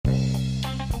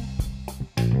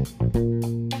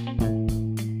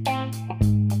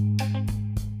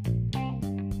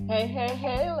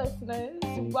Hey, listeners,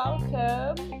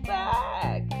 welcome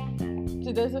back.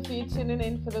 To those of you tuning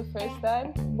in for the first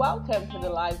time, welcome to the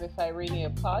Live with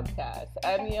Irene podcast.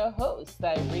 I'm your host,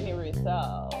 Irene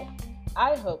Roussel.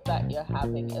 I hope that you're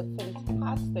having a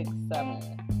fantastic summer.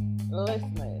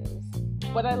 Listeners,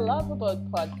 what I love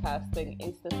about podcasting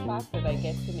is the fact that I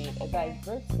get to meet a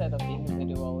diverse set of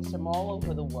individuals from all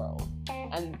over the world.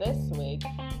 And this week,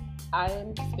 I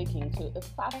am speaking to a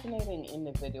fascinating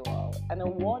individual, an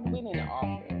award-winning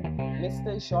author,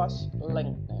 Mr. Josh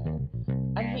Linkner,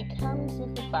 and he comes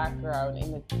with a background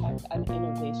in the tech and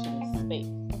innovation space.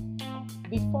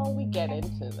 Before we get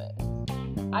into this,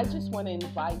 I just want to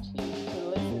invite you to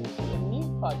listen to a new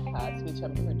podcast which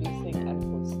I'm producing and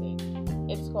hosting.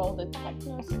 It's called the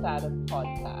Techno Startup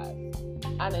Podcast,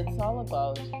 and it's all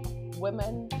about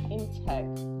women in tech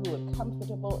who are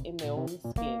comfortable in their own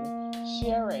skin,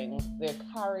 sharing their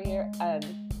career and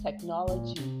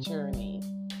technology journey.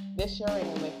 They're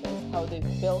sharing with us how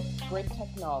they've built great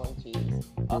technologies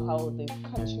or how they've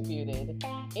contributed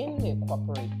in their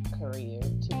corporate career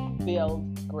to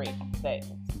build great things.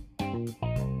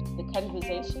 The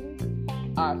conversations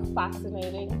are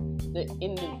fascinating, the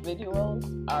individuals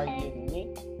are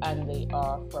unique, and they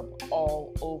are from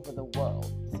all over the world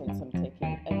since I'm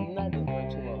taking another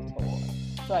virtual tour.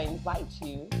 So I invite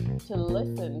you to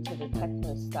listen to the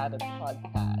Techno Startup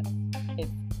podcast.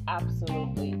 It's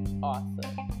absolutely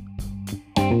awesome.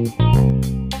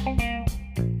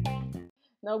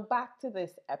 Now back to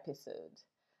this episode.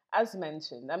 As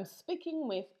mentioned, I'm speaking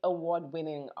with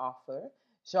award-winning author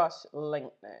Josh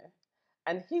Linkner,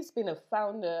 and he's been a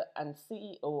founder and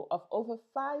CEO of over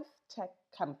 5 tech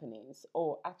companies,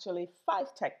 or actually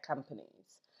 5 tech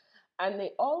companies. And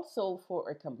they all sold for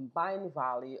a combined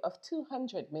value of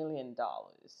 $200 million.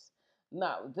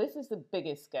 Now, this is the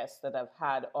biggest guest that I've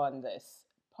had on this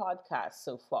podcast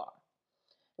so far.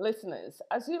 Listeners,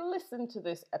 as you listen to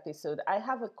this episode, I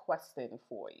have a question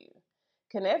for you.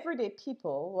 Can everyday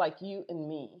people like you and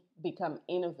me become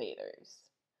innovators?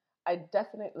 I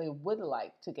definitely would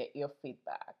like to get your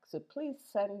feedback. So please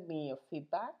send me your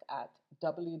feedback at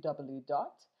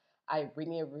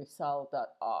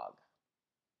www.ireneroussel.org.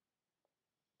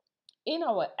 In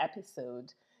our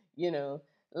episode,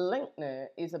 Linkner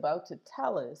is about to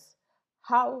tell us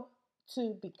how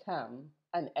to become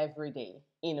an everyday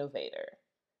innovator,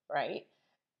 right?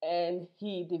 And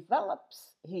he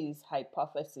develops his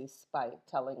hypothesis by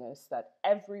telling us that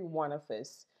every one of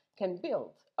us can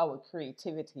build our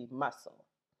creativity muscle.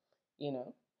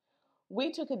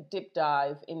 We took a deep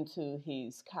dive into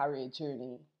his career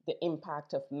journey, the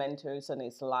impact of mentors on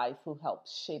his life who helped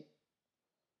shape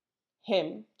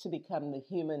him to become the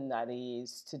human that he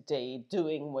is today,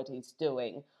 doing what he's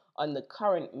doing on the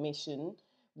current mission,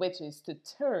 which is to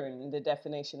turn the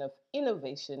definition of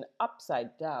innovation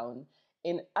upside down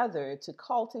in order to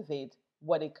cultivate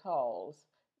what he calls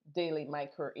daily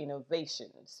micro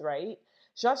innovations, right?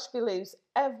 Josh believes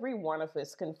every one of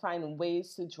us can find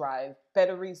ways to drive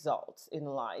better results in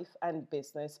life and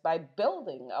business by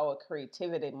building our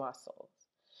creativity muscles.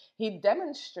 He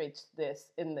demonstrates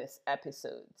this in this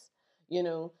episodes,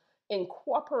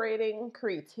 incorporating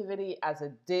creativity as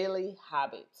a daily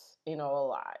habit in our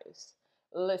lives.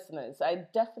 Listeners, I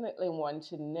definitely want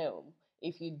to know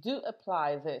if you do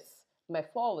apply this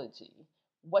methodology,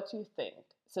 what you think.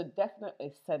 So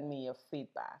definitely send me your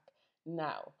feedback.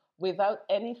 Now, without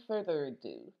any further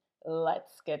ado,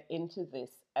 let's get into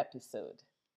this episode.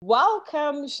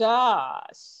 Welcome,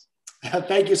 Josh.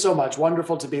 Thank you so much.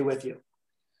 Wonderful to be with you.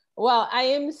 Well, I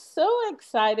am so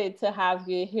excited to have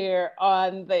you here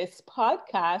on this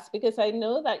podcast because I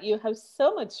know that you have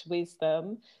so much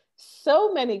wisdom,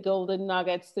 so many golden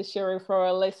nuggets to share for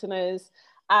our listeners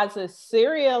as a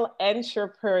serial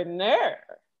entrepreneur.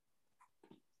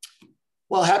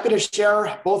 Well, happy to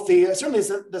share both certainly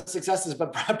the successes,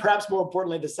 but perhaps more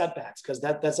importantly, the setbacks, because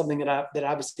that's something that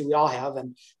obviously we all have.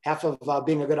 And half of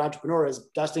being a good entrepreneur is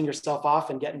dusting yourself off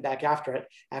and getting back after it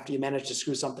after you manage to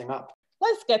screw something up.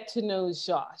 Let's get to know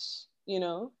Josh.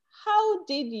 How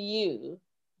did you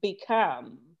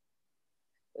become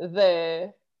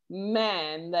the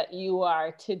man that you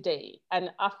are today? An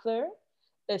author,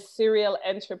 a serial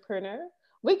entrepreneur?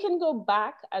 We can go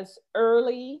back as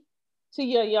early to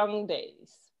your young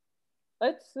days.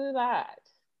 Let's do that.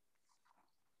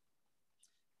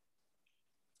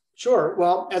 Sure.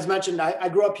 Well, as mentioned, I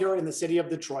grew up here in the city of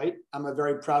Detroit. I'm a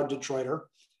very proud Detroiter.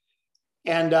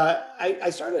 And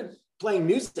I started playing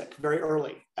music very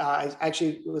early. I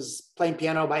actually was playing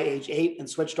piano by age 8 and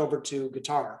switched over to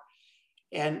guitar.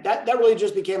 And that really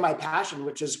just became my passion,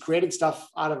 which is creating stuff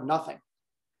out of nothing.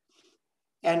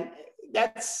 And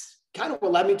that's kind of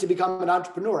what led me to become an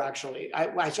entrepreneur, actually.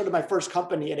 I started my first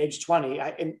company at age 20.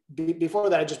 Before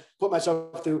that, I just put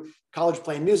myself through college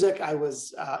playing music. I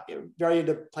was very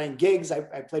into playing gigs.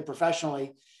 I played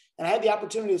professionally. And I had the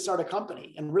opportunity to start a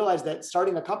company and realized that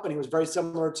starting a company was very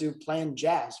similar to playing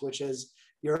jazz, which is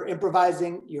you're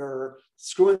improvising, you're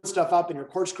screwing stuff up, and you're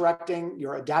course correcting,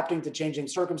 you're adapting to changing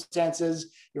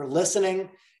circumstances, you're listening.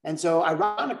 And so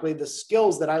ironically, the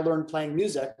skills that I learned playing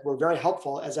music were very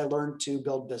helpful as I learned to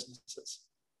build businesses.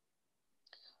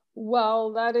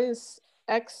 Well, that is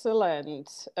excellent,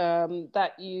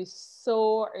 that you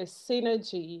saw a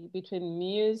synergy between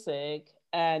music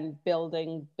and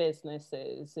building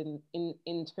businesses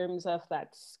in terms of that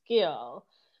skill,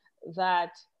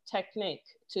 that technique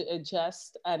to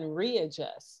adjust and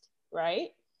readjust, right?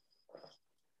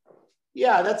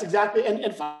 Yeah, that's exactly.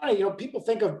 And finally, people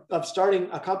think of starting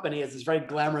a company as this very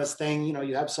glamorous thing.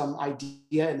 You have some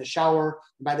idea in the shower.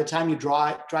 By the time you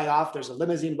dry off, there's a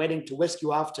limousine waiting to whisk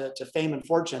you off to fame and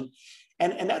fortune.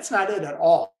 And that's not it at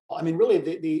all. I mean, really,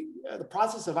 the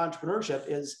process of entrepreneurship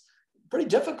is pretty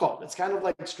difficult. It's kind of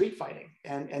like street fighting.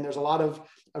 And there's a lot of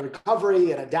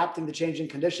recovery and adapting to changing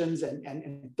conditions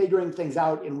and figuring things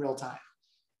out in real time.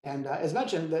 And as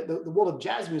mentioned, the world of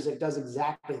jazz music does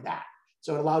exactly that.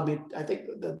 So it allowed me, I think,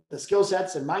 the skill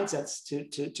sets and mindsets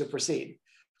to proceed.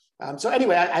 So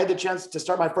anyway, I had the chance to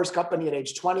start my first company at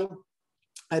age 20.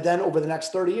 I then, over the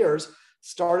next 30 years,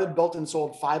 started, built, and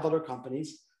sold 5 other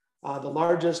companies. The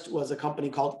largest was a company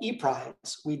called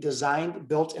ePrize. We designed,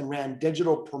 built, and ran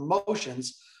digital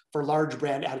promotions for large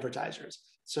brand advertisers.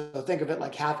 So think of it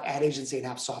like half ad agency and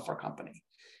half software company.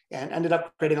 And ended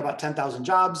up creating about 10,000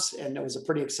 jobs. And it was a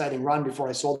pretty exciting run before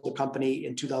I sold the company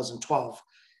in 2012.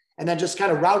 And then just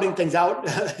kind of rounding things out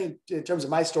in terms of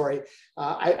my story,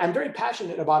 I'm very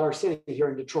passionate about our city here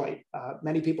in Detroit.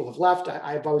 Many people have left.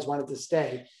 I've always wanted to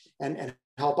stay and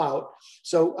help out.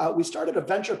 So we started a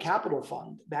venture capital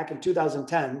fund back in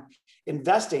 2010,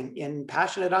 investing in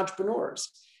passionate entrepreneurs.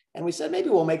 And we said, maybe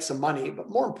we'll make some money, but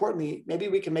more importantly, maybe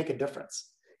we can make a difference.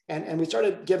 And we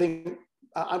started giving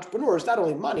entrepreneurs not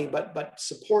only money, but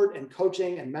support and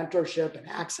coaching and mentorship and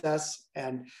access.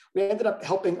 And we ended up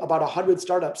helping about 100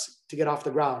 startups to get off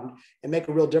the ground and make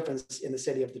a real difference in the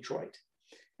city of Detroit.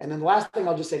 And then the last thing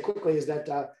I'll just say quickly is that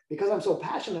because I'm so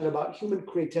passionate about human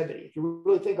creativity, if you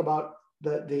really think about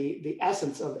the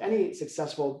essence of any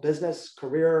successful business,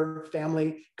 career,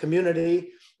 family,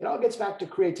 community, it all gets back to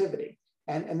creativity.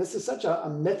 And this is such a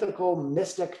mythical,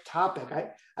 mystic topic.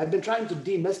 I've been trying to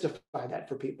demystify that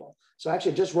for people. So I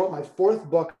actually just wrote my 4th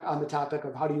book on the topic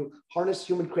of how do you harness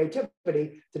human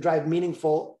creativity to drive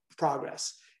meaningful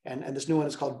progress. And this new one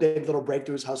is called Big Little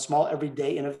Breakthroughs, How Small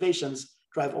Everyday Innovations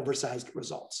Drive Oversized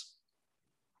Results.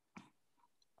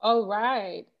 All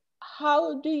right.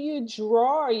 How do you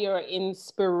draw your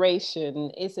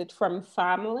inspiration? Is it from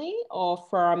family or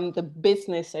from the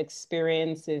business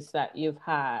experiences that you've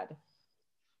had?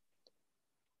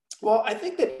 Well, I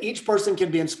think that each person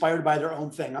can be inspired by their own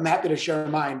thing. I'm happy to share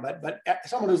mine, but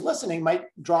someone who's listening might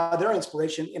draw their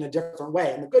inspiration in a different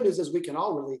way. And the good news is we can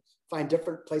all really find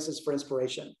different places for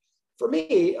inspiration. For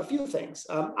me, a few things.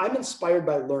 I'm inspired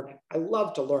by learning. I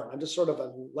love to learn. I'm just sort of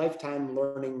a lifetime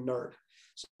learning nerd.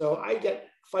 So I get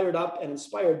fired up and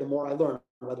inspired the more I learn,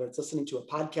 whether it's listening to a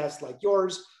podcast like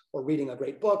yours or reading a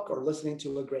great book or listening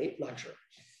to a great lecture.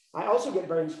 I also get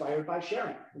very inspired by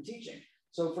sharing and teaching.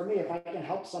 So for me, if I can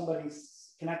help somebody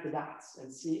connect the dots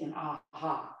and see an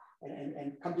aha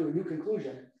and come to a new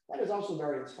conclusion, that is also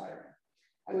very inspiring.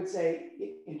 I would say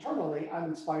internally, I'm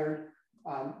inspired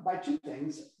by 2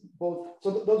 things, both.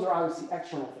 So those are obviously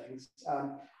external things.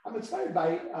 I'm inspired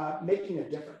by making a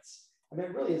difference. I mean,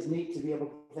 it really is neat to be able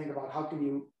to think about how can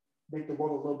you make the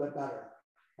world a little bit better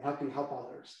and how can you help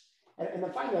others. And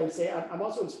then finally, I would say I'm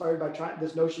also inspired by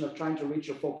this notion of trying to reach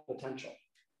your full potential.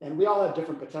 And we all have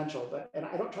different potential, and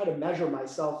I don't try to measure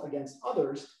myself against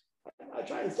others. I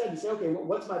try instead to say, okay,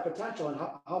 what's my potential and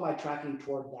how am I tracking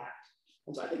toward that?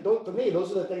 And so I think for me, those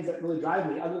are the things that really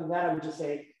drive me. Other than that, I would just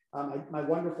say my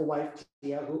wonderful wife,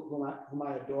 Tia, whom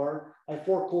I adore. I have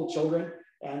 4 cool children,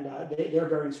 and they're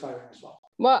very inspiring as well.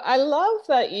 Well, I love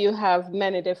that you have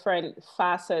many different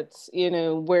facets,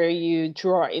 where you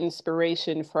draw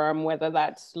inspiration from, whether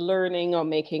that's learning or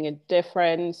making a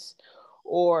difference,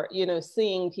 or,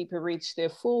 seeing people reach their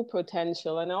full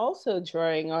potential, and also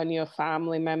drawing on your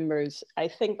family members. I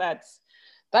think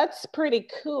that's pretty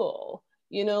cool.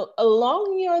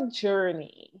 Along your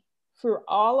journey, through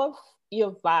all of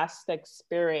your vast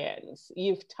experience,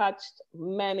 you've touched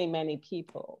many, many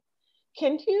people.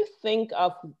 Can you think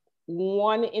of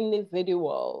one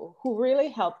individual who really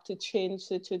helped to change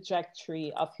the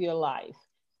trajectory of your life,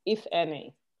 if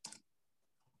any?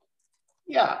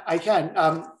 Yeah, I can.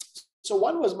 So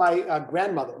one was my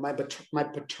grandmother, my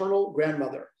paternal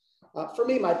grandmother. For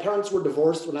me, my parents were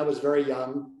divorced when I was very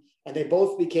young, and they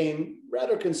both became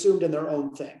rather consumed in their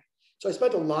own thing. So I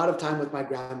spent a lot of time with my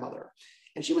grandmother,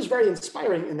 and she was very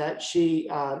inspiring in that she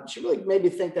really made me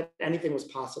think that anything was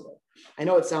possible. I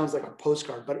know it sounds like a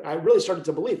postcard, but I really started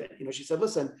to believe it. She said,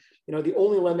 "Listen, the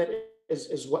only limit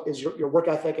is what is your work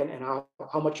ethic and how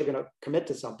much you're going to commit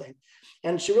to something."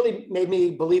 And she really made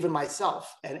me believe in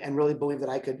myself and really believe that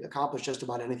I could accomplish just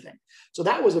about anything. So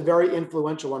that was a very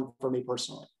influential one for me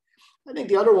personally. I think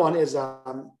the other one is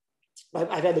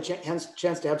I've had the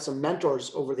chance to have some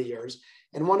mentors over the years.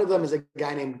 And one of them is a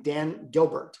guy named Dan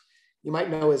Gilbert. You might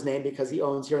know his name because he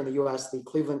owns here in the US the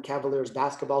Cleveland Cavaliers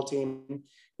basketball team.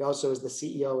 He also is the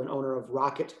CEO and owner of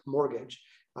Rocket Mortgage.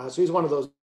 So he's one of those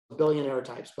billionaire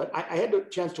types, but I had the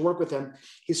chance to work with him.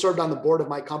 He served on the board of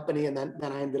my company, and then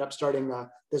I ended up starting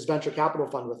this venture capital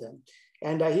fund with him.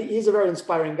 And he's a very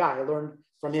inspiring guy. I learned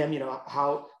from him,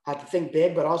 how to think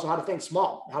big, but also how to think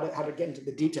small, how to get into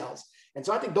the details. And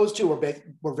so I think those two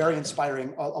were very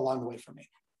inspiring along the way for me.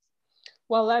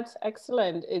 Well, that's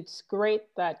excellent. It's great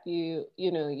that you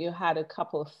had a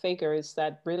couple of figures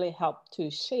that really helped to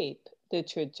shape the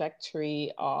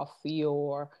trajectory of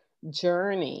your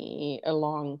journey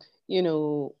along,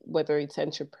 whether it's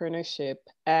entrepreneurship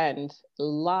and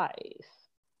life.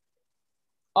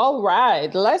 All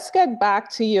right, let's get back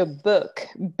to your book,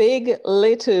 Big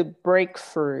Little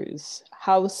Breakthroughs: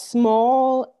 How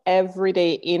Small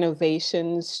Everyday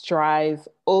Innovations Drive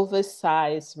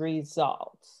Oversized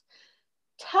Results.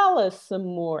 Tell us some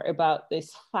more about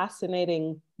this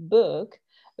fascinating book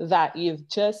that you've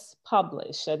just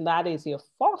published, and that is your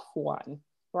fourth one,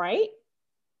 right?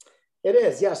 It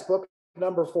is, yes, book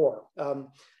number 4.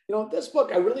 This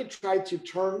book, I really tried to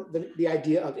turn the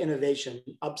idea of innovation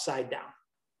upside down.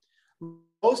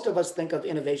 Most of us think of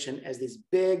innovation as these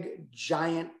big,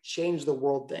 giant, change the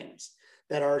world things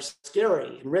that are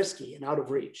scary and risky and out of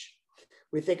reach.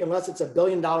 We think unless it's $1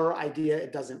 billion idea,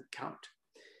 it doesn't count.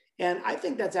 And I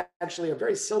think that's actually a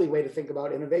very silly way to think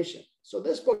about innovation. So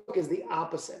this book is the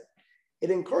opposite. It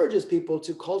encourages people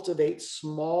to cultivate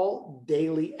small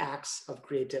daily acts of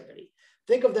creativity.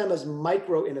 Think of them as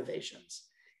micro innovations.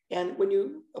 And when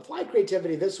you apply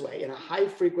creativity this way in a high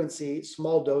frequency,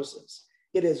 small doses,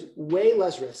 it is way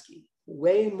less risky,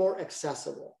 way more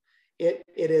accessible. It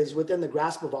is within the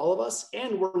grasp of all of us,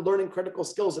 and we're learning critical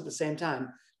skills at the same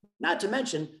time. Not to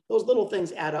mention, those little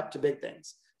things add up to big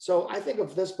things. So I think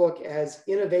of this book as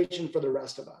innovation for the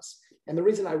rest of us. And the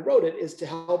reason I wrote it is to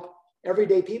help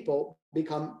everyday people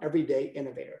become everyday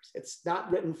innovators. It's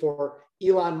not written for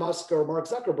Elon Musk or Mark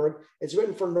Zuckerberg. It's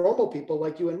written for normal people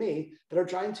like you and me that are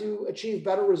trying to achieve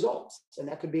better results. And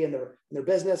that could be in their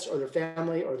business or their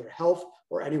family or their health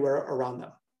or anywhere around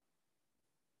them.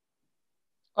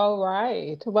 All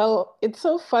right. Well, it's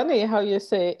so funny how you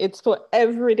say it's for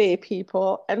everyday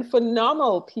people and for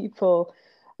normal people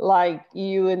like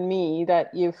you and me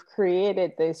that you've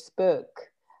created this book.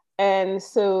 And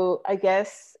so I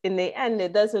guess in the end,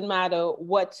 it doesn't matter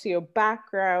what's your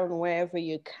background, wherever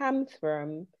you come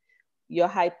from, your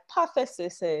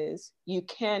hypothesis is you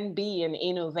can be an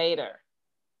innovator.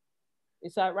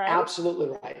 Is that right? Absolutely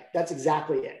right. That's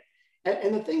exactly it.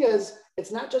 And the thing is,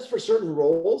 it's not just for certain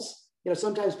roles.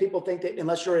 Sometimes people think that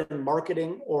unless you're in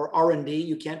marketing or R&D,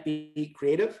 you can't be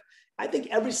creative. I think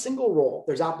every single role,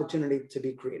 there's opportunity to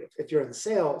be creative. If you're in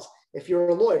sales, if you're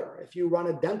a lawyer, if you run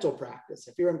a dental practice,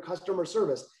 if you're in customer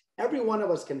service, every one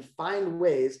of us can find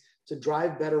ways to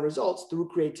drive better results through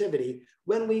creativity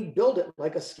when we build it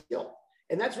like a skill.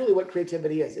 And that's really what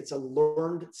creativity is. It's a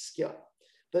learned skill.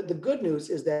 The good news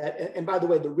is that, and by the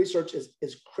way, the research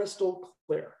is crystal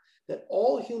clear, that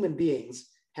all human beings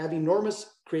have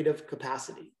enormous creative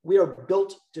capacity. We are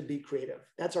built to be creative.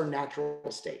 That's our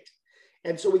natural state.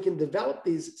 And so we can develop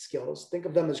these skills, think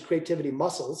of them as creativity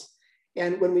muscles.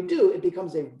 And when we do, it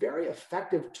becomes a very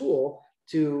effective tool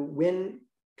to win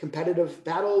competitive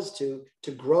battles, to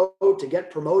grow, to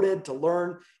get promoted, to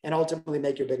learn, and ultimately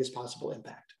make your biggest possible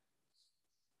impact.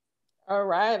 All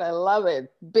right, I love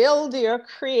it. Build your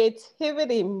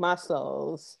creativity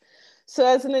muscles. So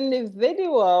as an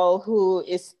individual who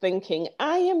is thinking,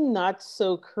 I am not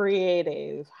so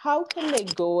creative, how can they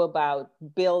go about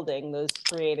building those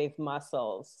creative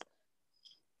muscles?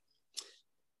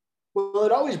 Well,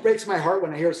 it always breaks my heart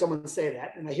when I hear someone say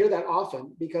that. And I hear that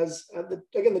often because,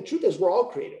 again, the truth is we're all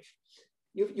creative.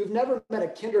 You've never met a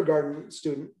kindergarten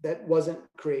student that wasn't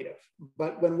creative.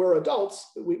 But when we're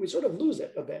adults, we sort of lose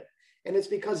it a bit. And it's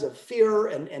because of fear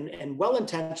and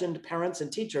well-intentioned parents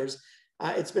and teachers.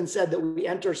 It's been said that we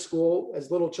enter school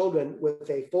as little children with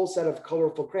a full set of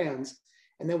colorful crayons,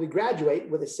 and then we graduate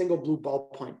with a single blue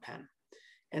ballpoint pen.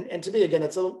 And to me, again,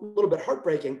 it's a little bit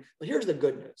heartbreaking, but here's the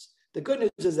good news. The good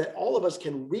news is that all of us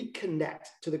can reconnect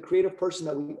to the creative person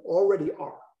that we already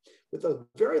are with a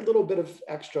very little bit of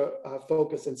extra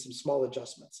focus and some small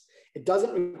adjustments. It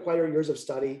doesn't require years of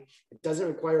study. It doesn't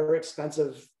require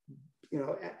expensive,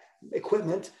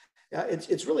 equipment.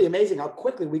 It's really amazing how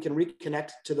quickly we can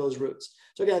reconnect to those roots.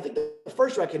 So again, I think the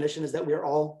first recognition is that we are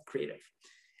all creative.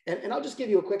 And I'll just give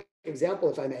you a quick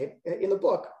example, if I may. In the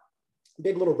book,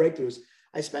 Big Little Breakthroughs,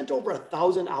 I spent over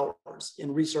 1,000 hours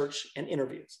in research and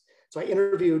interviews. So I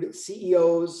interviewed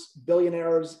CEOs,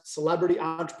 billionaires, celebrity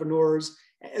entrepreneurs,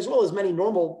 as well as many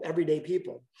normal everyday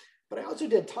people. But I also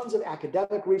did tons of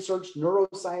academic research,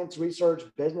 neuroscience research,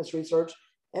 business research,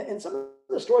 and some of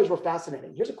the stories were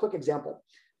fascinating. Here's a quick example.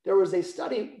 There was a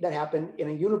study that happened in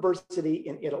a university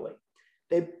in Italy.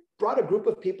 They brought a group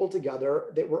of people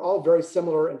together that were all very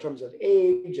similar in terms of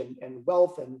age and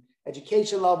wealth and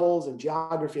education levels and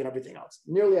geography and everything else,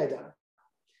 nearly identical.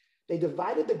 They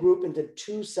divided the group into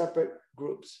 2 separate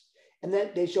groups. And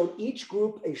then they showed each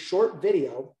group a short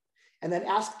video and then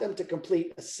asked them to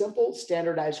complete a simple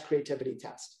standardized creativity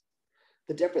test.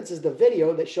 The difference is the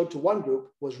video that showed to one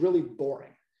group was really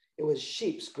boring. It was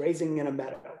sheep grazing in a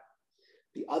meadow.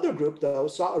 The other group, though,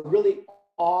 saw a really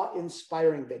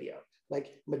awe-inspiring video,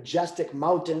 like majestic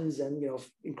mountains and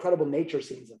incredible nature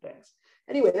scenes and things.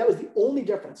 Anyway, that was the only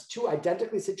difference. 2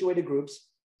 identically situated groups,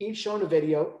 each shown a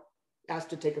video, asked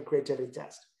to take a creativity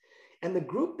test. And the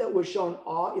group that was shown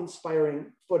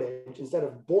awe-inspiring footage instead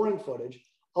of boring footage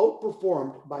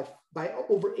outperformed by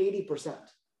over 80%.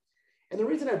 And the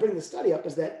reason I bring this study up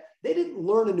is that they didn't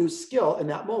learn a new skill in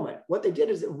that moment. What they did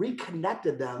is it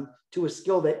reconnected them to a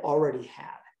skill they already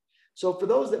had. So for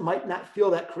those that might not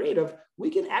feel that creative, we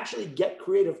can actually get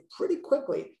creative pretty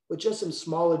quickly with just some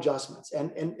small adjustments.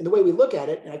 And the way we look at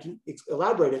it, and I can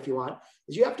elaborate if you want,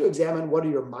 is you have to examine what are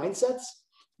your mindsets,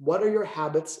 what are your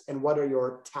habits, and what are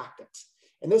your tactics.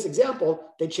 In this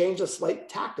example, they changed a slight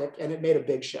tactic and it made a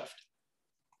big shift.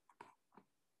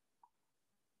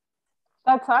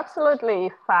 That's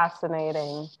absolutely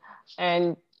fascinating.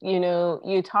 And,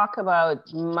 you talk about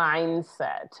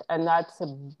mindset, and that's a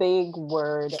big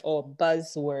word or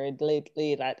buzzword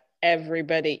lately that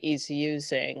everybody is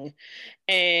using.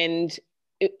 And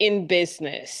in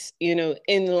business, in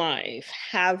life,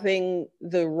 having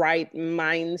the right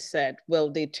mindset will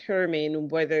determine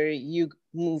whether you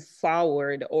move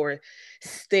forward or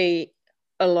stay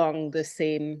along the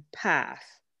same path,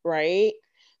 right?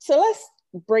 So let's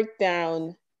break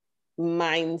down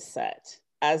mindset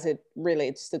as it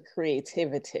relates to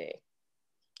creativity.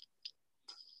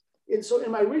 And so in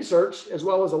my research, as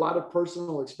well as a lot of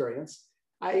personal experience,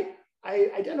 I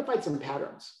identified some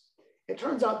patterns. It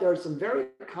turns out there are some very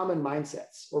common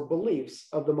mindsets or beliefs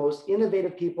of the most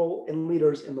innovative people and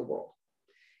leaders in the world.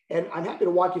 And I'm happy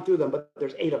to walk you through them, but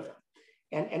there's 8 of them.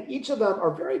 And each of them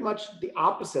are very much the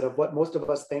opposite of what most of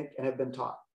us think and have been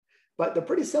taught. But they're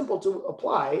pretty simple to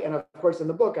apply. And of course, in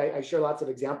the book, I share lots of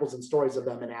examples and stories of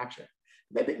them in action.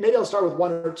 Maybe I'll start with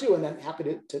 1 or 2 and then happy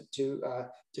to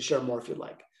share more if you'd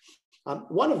like.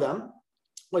 One of them,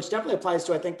 which definitely applies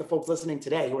to, I think, the folks listening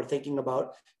today who are thinking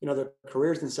about, their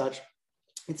careers and such.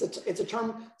 It's a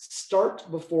term, start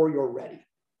before you're ready.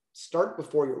 Start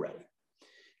before you're ready.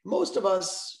 Most of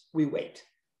us, we wait.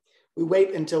 We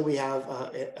wait until we have,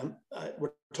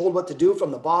 we're told what to do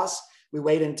from the boss. We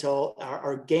wait until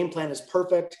our game plan is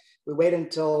perfect. We wait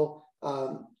until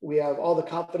we have all the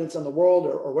confidence in the world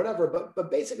or whatever, but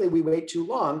basically we wait too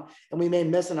long and we may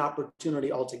miss an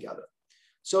opportunity altogether.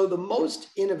 So the most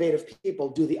innovative people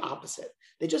do the opposite.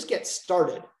 They just get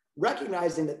started,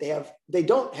 recognizing that they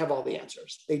don't have all the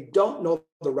answers. They don't know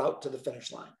the route to the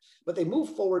finish line, but they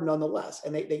move forward nonetheless.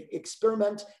 And they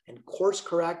experiment and course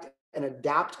correct and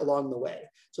adapt along the way.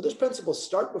 So this principle,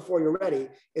 start before you're ready,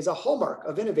 is a hallmark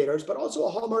of innovators, but also a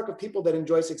hallmark of people that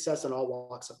enjoy success in all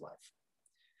walks of life.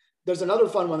 There's another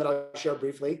fun one that I'll share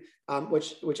briefly,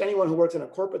 which anyone who works in a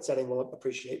corporate setting will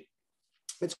appreciate.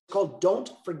 It's called Don't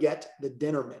Forget the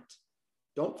Dinner Mint.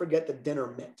 Don't forget the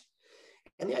dinner mint.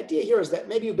 And the idea here is that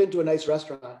maybe you've been to a nice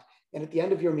restaurant and at the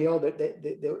end of your meal,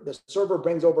 the server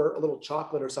brings over a little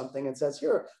chocolate or something and says,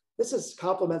 here, this is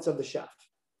compliments of the chef.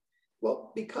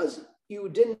 Well, because you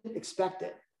didn't expect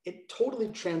it, it totally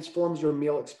transforms your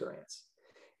meal experience.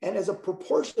 And as a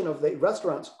proportion of the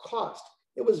restaurant's cost,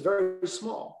 it was very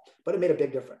small, but it made a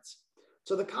big difference.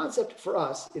 So the concept for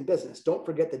us in business, don't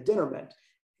forget the dinner mint,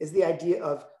 is the idea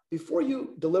of before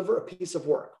you deliver a piece of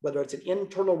work, whether it's an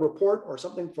internal report or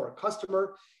something for a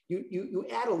customer, you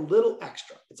add a little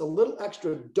extra. It's a little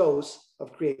extra dose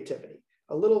of creativity,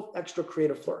 a little extra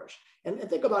creative flourish. And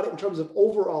think about it in terms of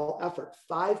overall effort,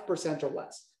 5% or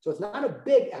less. So it's not a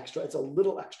big extra, it's a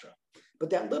little extra. But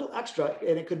that little extra,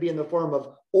 and it could be in the form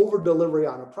of over delivery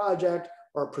on a project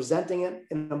or presenting it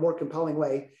in a more compelling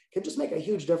way, can just make a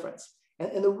huge difference.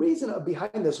 And the reason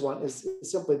behind this one is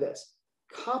simply this: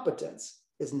 competence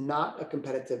is not a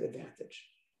competitive advantage.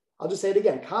 I'll just say it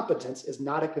again, competence is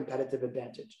not a competitive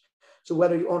advantage. So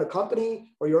whether you own a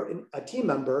company or you're a team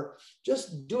member,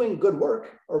 just doing good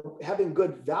work or having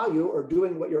good value or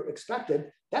doing what you're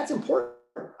expected, that's important,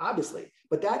 obviously.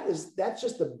 But that's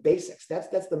just the basics.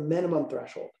 That's the minimum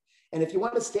threshold. And if you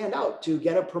want to stand out to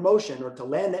get a promotion or to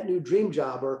land that new dream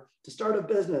job or to start a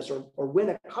business or win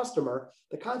a customer,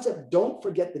 the concept, don't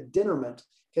forget the dinner mint,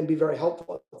 can be very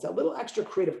helpful. It's that little extra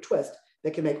creative twist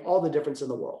that can make all the difference in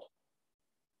the world.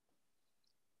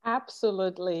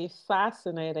 Absolutely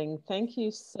fascinating. Thank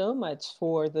you so much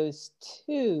for those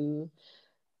two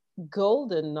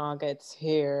golden nuggets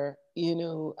here,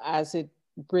 as it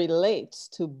relates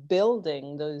to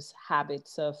building those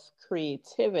habits of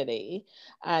creativity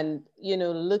and,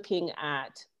 looking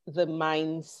at the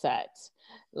mindset.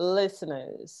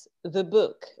 Listeners, the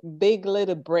book, Big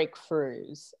Little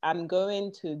Breakthroughs, I'm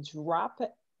going to drop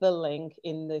the link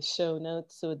in the show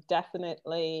notes. So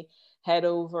definitely head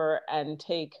over and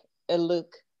take a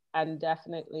look and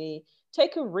definitely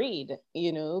take a read,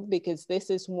 because this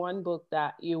is one book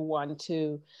that you want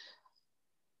to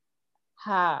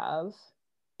have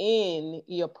in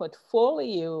your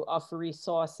portfolio of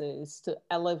resources to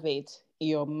elevate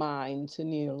your mind to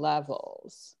new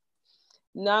levels.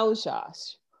 Now,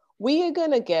 Josh, we are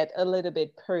going to get a little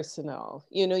bit personal.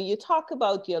 You talk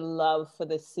about your love for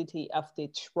the city of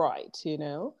Detroit,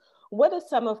 What are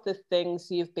some of the things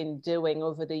you've been doing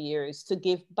over the years to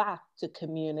give back to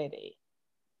community?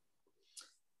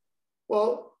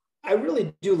 Well, I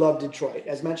really do love Detroit.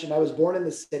 As mentioned, I was born in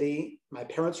the city. My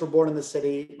parents were born in the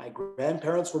city. My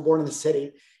grandparents were born in the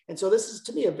city. And so this is,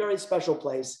 to me, a very special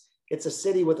place. It's a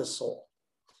city with a soul.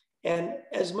 And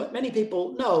as many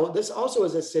people know, this also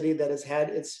is a city that has had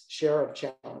its share of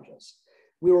challenges.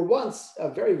 We were once a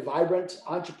very vibrant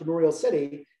entrepreneurial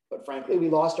city, but frankly, we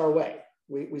lost our way.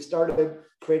 We started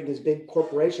creating these big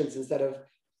corporations instead of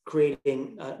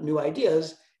creating new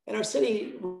ideas. And our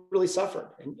city really suffered.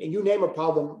 And you name a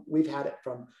problem, we've had it,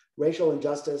 from racial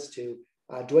injustice to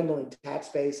dwindling tax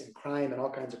base and crime and all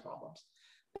kinds of problems.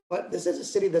 But this is a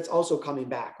city that's also coming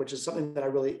back, which is something that I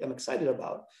really am excited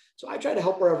about. So I try to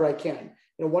help wherever I can.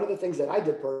 One of the things that I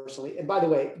did personally, and by the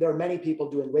way, there are many people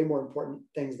doing way more important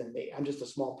things than me. I'm just a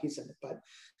small piece of it. But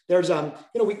there's,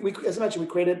 we as I mentioned,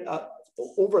 we created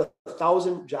over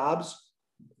 1,000 jobs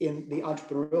in the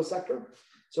entrepreneurial sector.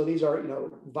 So these are,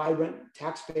 vibrant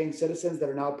tax-paying citizens that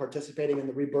are now participating in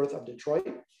the rebirth of Detroit.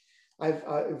 I've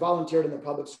volunteered in the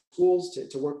public schools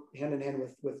to work hand in hand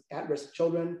with at-risk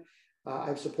children.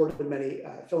 I've supported many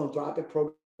philanthropic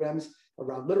programs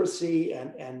around literacy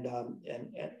and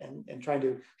trying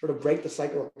to sort of break the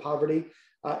cycle of poverty.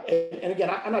 And again,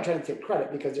 I'm not trying to take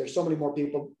credit because there's so many more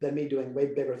people than me doing way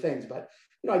bigger things, but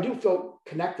I do feel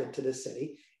connected to this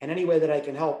city, and any way that I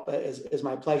can help is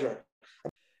my pleasure.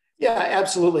 Yeah,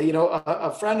 absolutely.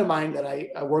 A friend of mine that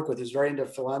I work with is very into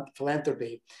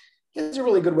philanthropy. It's a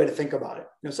really good way to think about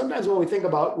it. Sometimes when we think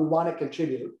about we want to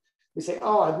contribute, we say,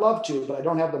 oh, I'd love to, but I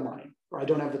don't have the money or I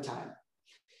don't have the time.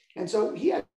 And so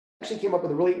he actually came up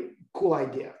with a really cool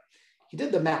idea. He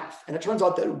did the math, and it turns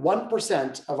out that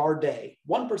 1% of our day,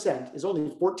 1% is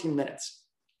only 14 minutes.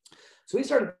 So he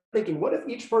started thinking, what if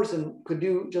each person could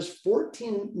do just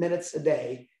 14 minutes a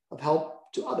day of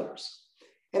help to others?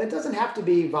 And it doesn't have to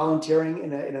be volunteering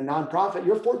in a nonprofit.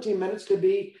 Your 14 minutes could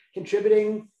be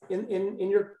contributing in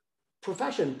your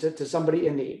profession to somebody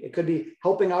in need. It could be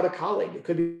helping out a colleague. It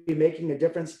could be making a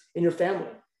difference in your family.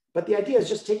 But the idea is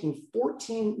just taking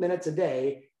 14 minutes a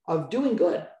day of doing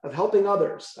good, of helping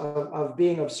others, of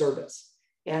being of service.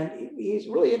 And he's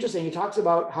really interesting. He talks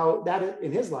about how that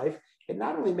in his life, it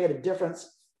not only made a difference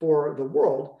for the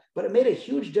world, but it made a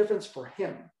huge difference for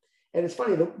him. And it's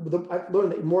funny, I've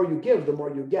learned that the more you give, the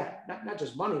more you get, not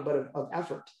just money, but of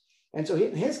effort. And so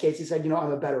in his case, he said,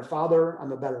 I'm a better father,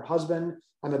 I'm a better husband,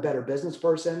 I'm a better business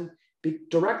person,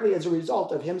 directly as a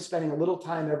result of him spending a little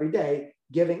time every day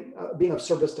giving, being of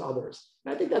service to others.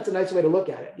 And I think that's a nice way to look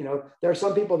at it. There are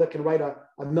some people that can write a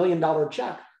 $1 million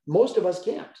check. Most of us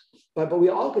can't, but we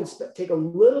all can take a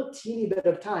little teeny bit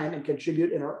of time and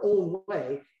contribute in our own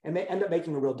way, and they end up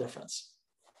making a real difference.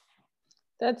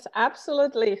 That's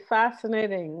absolutely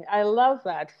fascinating. I love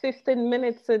that. 15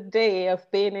 minutes a day of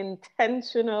being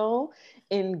intentional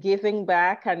in giving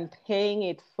back and paying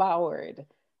it forward.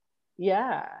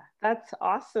 Yeah, that's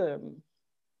awesome.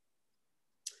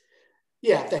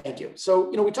 Yeah, thank you.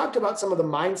 So, we talked about some of the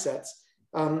mindsets.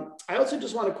 I also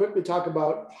just want to quickly talk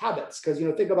about habits because,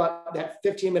 think about that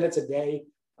 15 minutes a day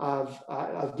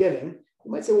of giving.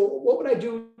 You might say, well, what would I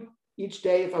do each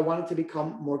day if I wanted to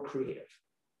become more creative?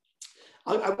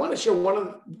 I want to share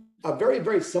a very,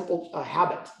 very simple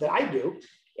habit that I do,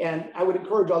 and I would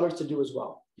encourage others to do as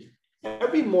well.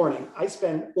 Every morning, I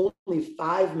spend only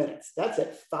 5 minutes. That's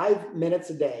it, 5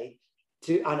 minutes a day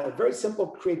on a very simple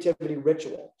creativity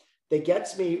ritual that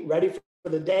gets me ready for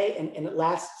the day, and it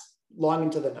lasts long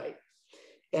into the night.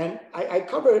 And I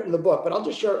cover it in the book, but I'll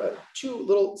just share two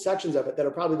little sections of it that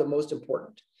are probably the most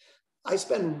important. I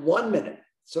spend 1 minute,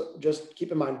 so just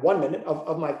keep in mind 1 minute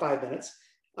of my 5 minutes.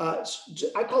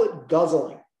 I call it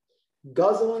guzzling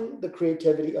the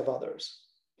creativity of others.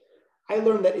 I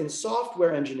learned that in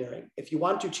software engineering, if you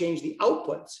want to change the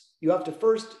outputs, you have to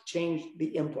first change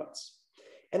the inputs.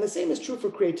 And the same is true for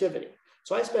creativity.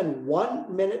 So I spend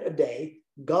 1 minute a day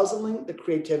guzzling the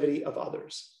creativity of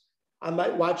others. I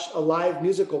might watch a live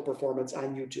musical performance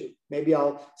on YouTube. Maybe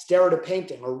I'll stare at a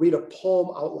painting or read a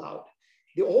poem out loud.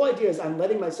 The whole idea is I'm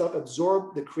letting myself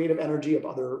absorb the creative energy of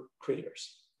other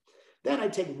creators. Then I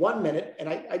take 1 minute and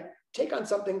I take on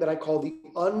something that I call the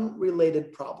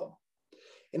unrelated problem.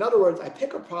 In other words, I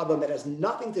pick a problem that has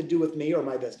nothing to do with me or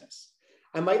my business.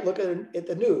 I might look at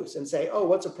the news and say, oh,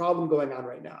 what's a problem going on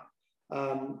right now?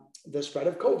 The spread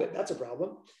of COVID, that's a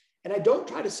problem. And I don't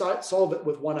try to solve it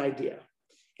with one idea.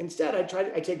 Instead,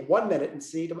 I take 1 minute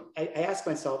and I ask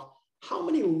myself, how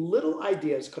many little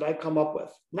ideas could I come up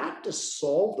with? Not to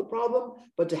solve the problem,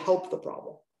 but to help the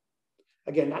problem.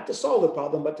 Again, not to solve the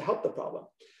problem, but to help the problem.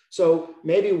 So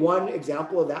maybe one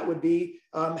example of that would be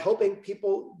helping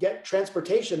people get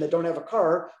transportation that don't have a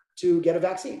car to get a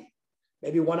vaccine.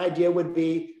 Maybe one idea would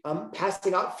be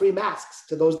passing out free masks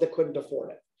to those that couldn't afford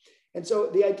it. And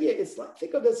so the idea is,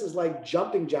 think of this as like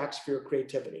jumping jacks for your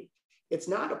creativity. It's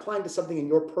not applying to something in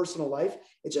your personal life.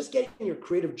 It's just getting your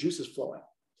creative juices flowing.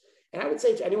 And I would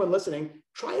say to anyone listening,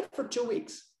 try it for 2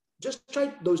 weeks. Just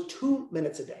try those 2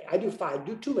 minutes a day. I do 5,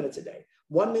 do 2 minutes a day.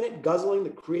 1 minute guzzling the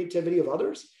creativity of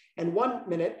others, and 1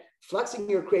 minute flexing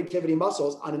your creativity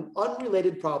muscles on an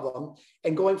unrelated problem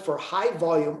and going for high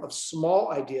volume of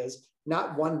small ideas,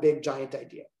 not one big giant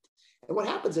idea. And what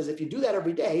happens is if you do that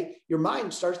every day, your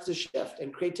mind starts to shift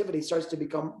and creativity starts to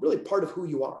become really part of who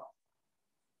you are.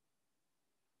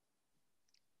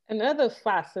 Another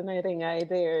fascinating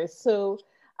idea. So,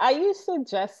 are you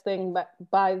suggesting that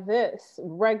by this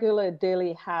regular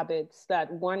daily habits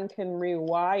that one can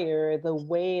rewire the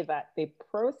way that they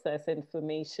process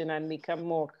information and become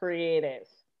more creative?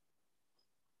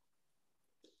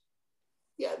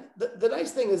 Yeah, the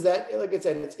nice thing is that, like I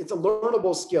said, it's a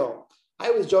learnable skill. I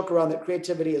always joke around that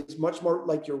creativity is much more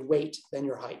like your weight than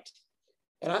your height.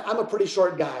 And I'm a pretty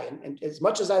short guy. And as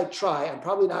much as I try, I'm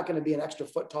probably not going to be an extra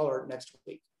foot taller next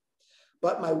week.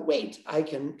 But my weight, I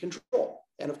can control.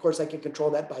 And of course, I can control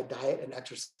that by diet and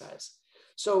exercise.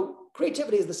 So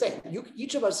creativity is the same.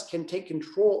 Each of us can take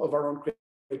control of our own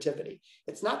creativity.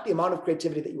 It's not the amount of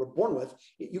creativity that you were born with.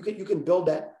 You can build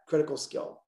that critical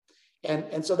skill.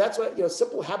 And so that's what,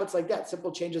 simple habits like that,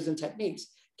 simple changes in techniques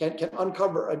can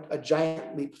uncover a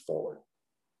giant leap forward.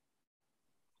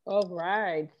 All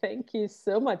right. Thank you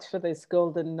so much for this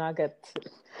golden nugget.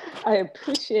 I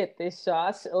appreciate this,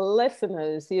 Josh.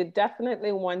 Listeners, you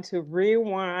definitely want to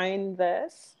rewind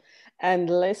this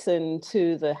and listen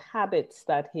to the habits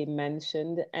that he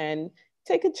mentioned and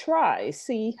take a try,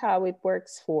 see how it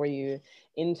works for you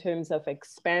in terms of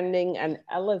expanding and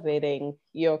elevating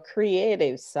your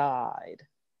creative side.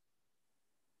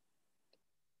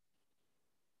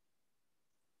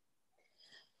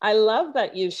 I love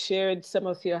that you shared some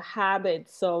of your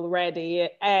habits already.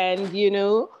 And,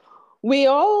 we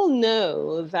all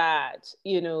know that,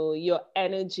 your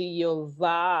energy, your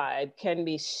vibe can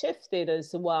be shifted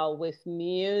as well with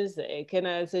music. And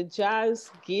as a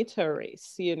jazz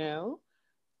guitarist,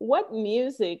 what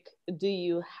music do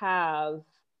you have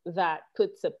that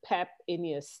puts a pep in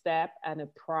your step and a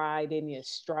pride in your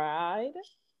stride?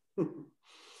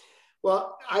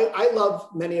 Well, I love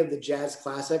many of the jazz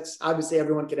classics. Obviously,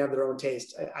 everyone can have their own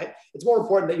taste. It's more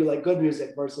important that you like good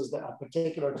music versus a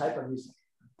particular type of music.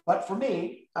 But for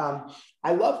me,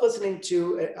 I love listening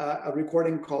to a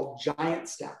recording called Giant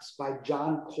Steps by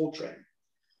John Coltrane.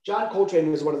 John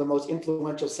Coltrane was one of the most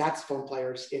influential saxophone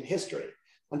players in history.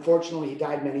 Unfortunately, he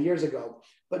died many years ago.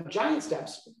 But Giant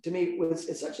Steps, to me,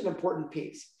 is such an important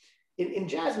piece. In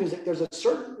jazz music, there's a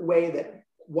certain way that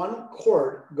one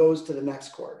chord goes to the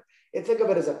next chord. And think of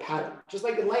it as a pattern. Just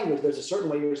like in language, there's a certain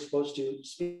way you're supposed to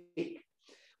speak.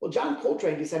 Well, John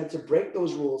Coltrane decided to break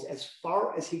those rules as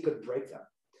far as he could break them.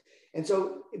 And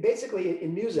so basically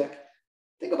in music,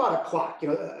 think about a clock,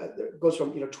 it goes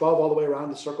from 12 all the way around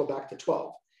to circle back to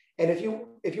 12. And if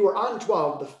you were on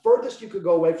 12, the furthest you could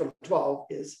go away from 12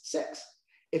 is 6.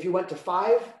 If you went to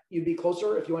 5, you'd be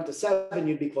closer. If you went to 7,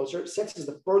 you'd be closer. 6 is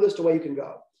the furthest away you can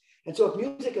go. And so if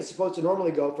music is supposed to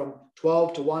normally go from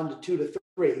 12 to 1 to 2 to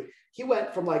 3, he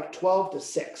went from like 12 to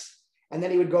 6. And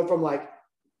then he would go from like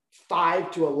 5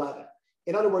 to 11.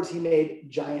 In other words, he made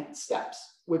giant steps,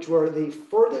 which were the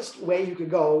furthest way you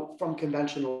could go from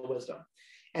conventional wisdom.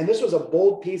 And this was a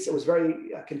bold piece. It was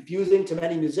very confusing to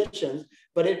many musicians,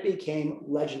 but it became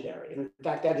legendary. And in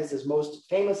fact, that is his most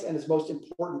famous and his most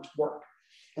important work.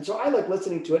 And so I like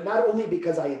listening to it, not only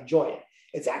because I enjoy it,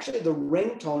 it's actually the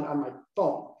ringtone on my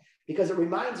phone, because it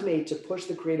reminds me to push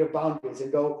the creative boundaries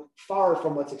and go far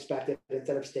from what's expected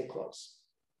instead of stay close.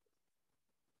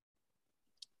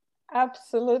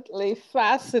 Absolutely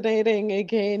fascinating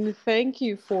again. Thank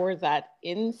you for that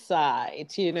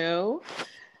insight,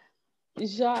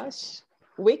 Josh,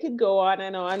 we could go on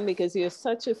and on because you're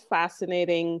such a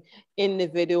fascinating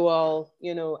individual,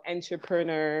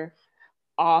 entrepreneur,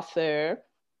 author.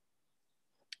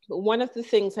 But one of the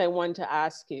things I want to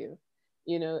ask you,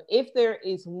 if there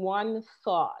is one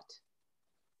thought,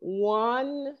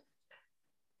 one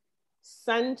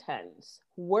sentence,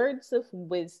 words of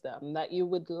wisdom that you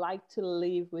would like to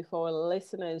leave with our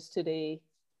listeners today,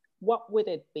 what would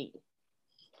it be?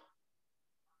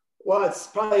 Well, it's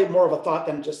probably more of a thought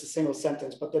than just a single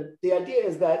sentence, but the idea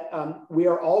is that we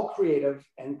are all creative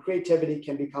and creativity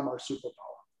can become our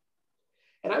superpower.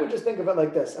 And I would just think of it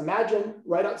like this. Imagine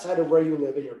right outside of where you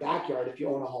live in your backyard, if you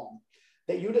own a home,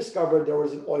 that you discovered there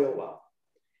was an oil well.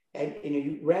 And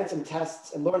you ran some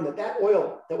tests and learned that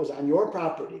oil that was on your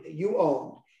property that you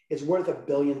owned is worth $1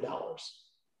 billion.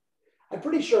 I'm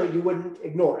pretty sure you wouldn't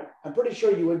ignore it. I'm pretty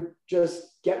sure you would just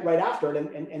get right after it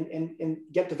and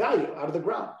get the value out of the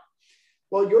ground.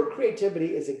 Well, your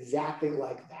creativity is exactly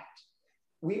like that.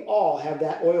 We all have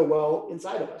that oil well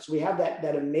inside of us. We have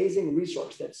that amazing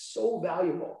resource that's so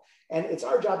valuable, and it's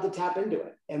our job to tap into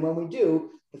it. And when we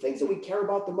do, the things that we care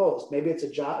about the most, maybe it's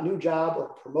a new job or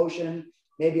promotion,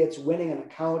 maybe it's winning an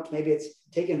account, maybe it's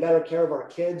taking better care of our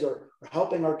kids or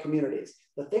helping our communities.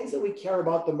 The things that we care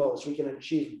about the most, we can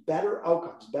achieve better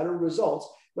outcomes, better results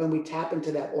when we tap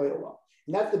into that oil well.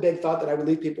 And that's the big thought that I would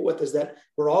leave people with, is that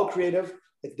we're all creative.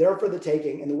 It's there for the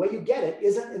taking. And the way you get it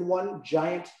isn't in one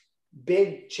giant,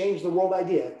 big, change the world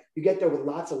idea. You get there with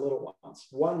lots of little ones,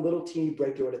 one little teeny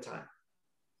breakthrough at a time.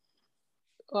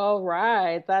 All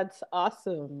right. That's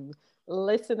awesome.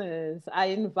 Listeners, I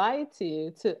invite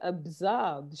you to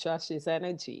absorb Josh's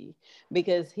energy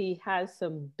because he has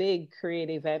some big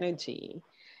creative energy.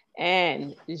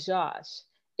 And Josh,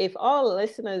 if all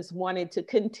listeners wanted to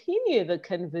continue the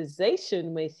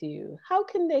conversation with you, how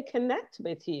can they connect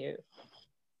with you?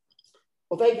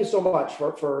 Well, thank you so much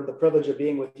for the privilege of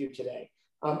being with you today.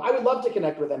 I would love to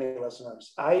connect with any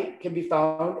listeners. I can be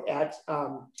found at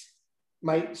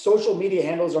my social media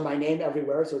handles are my name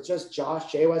everywhere. So it's just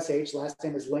Josh, Josh, last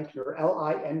name is Linkner,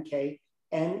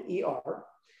 Linkner.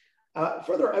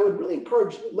 Further, I would really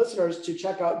encourage listeners to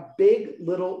check out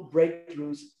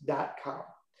biglittlebreakthroughs.com.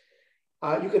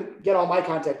 You can get all my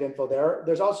contact info there.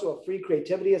 There's also a free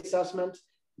creativity assessment.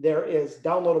 There is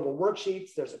downloadable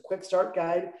worksheets. There's a quick start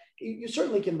guide. You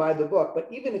certainly can buy the book, but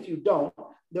even if you don't,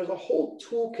 there's a whole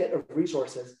toolkit of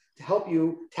resources to help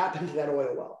you tap into that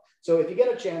oil well. So if you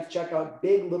get a chance, check out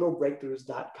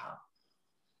biglittlebreakthroughs.com.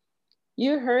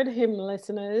 You heard him,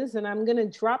 listeners, and I'm going to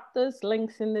drop those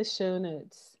links in the show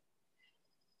notes.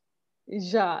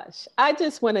 Josh, I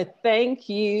just want to thank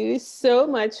you so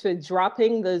much for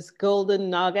dropping those golden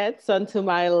nuggets onto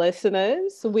my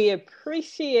listeners. We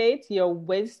appreciate your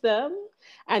wisdom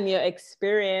and your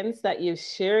experience that you've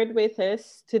shared with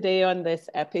us today on this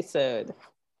episode.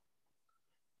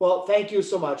 Well, thank you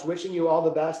so much. Wishing you all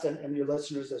the best and your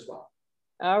listeners as well.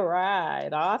 All right.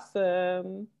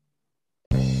 Awesome.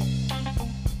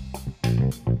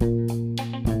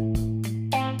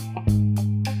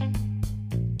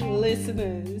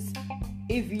 Listeners,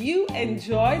 if you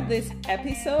enjoyed this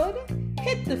episode,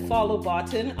 hit the follow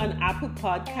button on Apple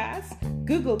Podcasts,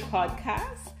 Google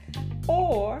Podcasts,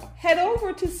 or head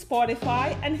over to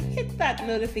Spotify and hit that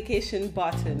notification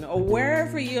button, or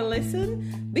wherever you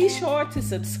listen, be sure to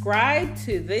subscribe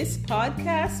to this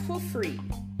podcast for free.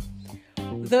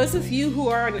 Those of you who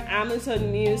are on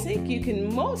Amazon Music, you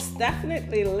can most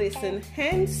definitely listen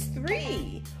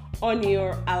hands-free on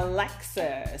your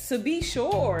Alexa, so be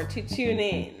sure to tune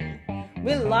in.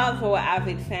 We love our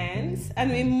avid fans,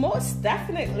 and we most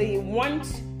definitely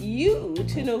want you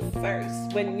to know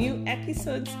first when new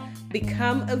episodes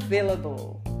become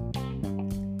available.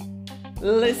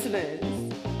 Listeners,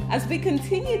 as we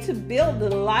continue to build the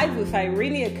Live with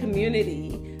Irenia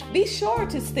community, be sure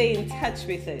to stay in touch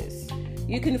with us.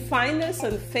 You can find us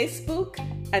on Facebook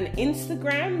and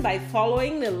Instagram by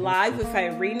following the Live with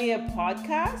Irenia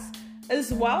podcast.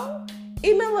 As well,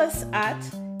 email us at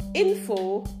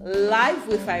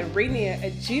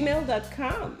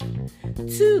info@livewithirenia@gmail.com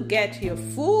to get your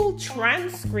full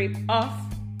transcript of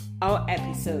our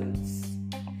episodes.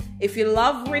 If you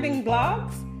love reading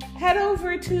blogs, head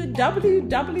over to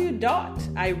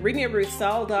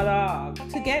www.ireniaroussel.org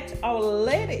to get our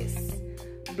latest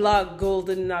blog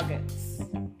golden nuggets.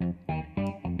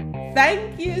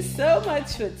 Thank you so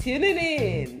much for tuning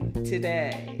in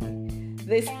today.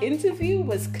 This interview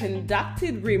was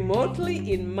conducted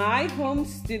remotely in my home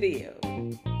studio.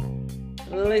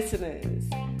 Listeners,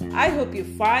 I hope you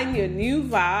find your new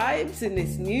vibes in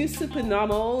this new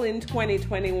supernormal in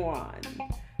 2021.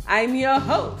 I'm your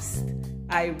host,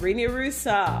 Irenia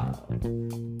Roussel.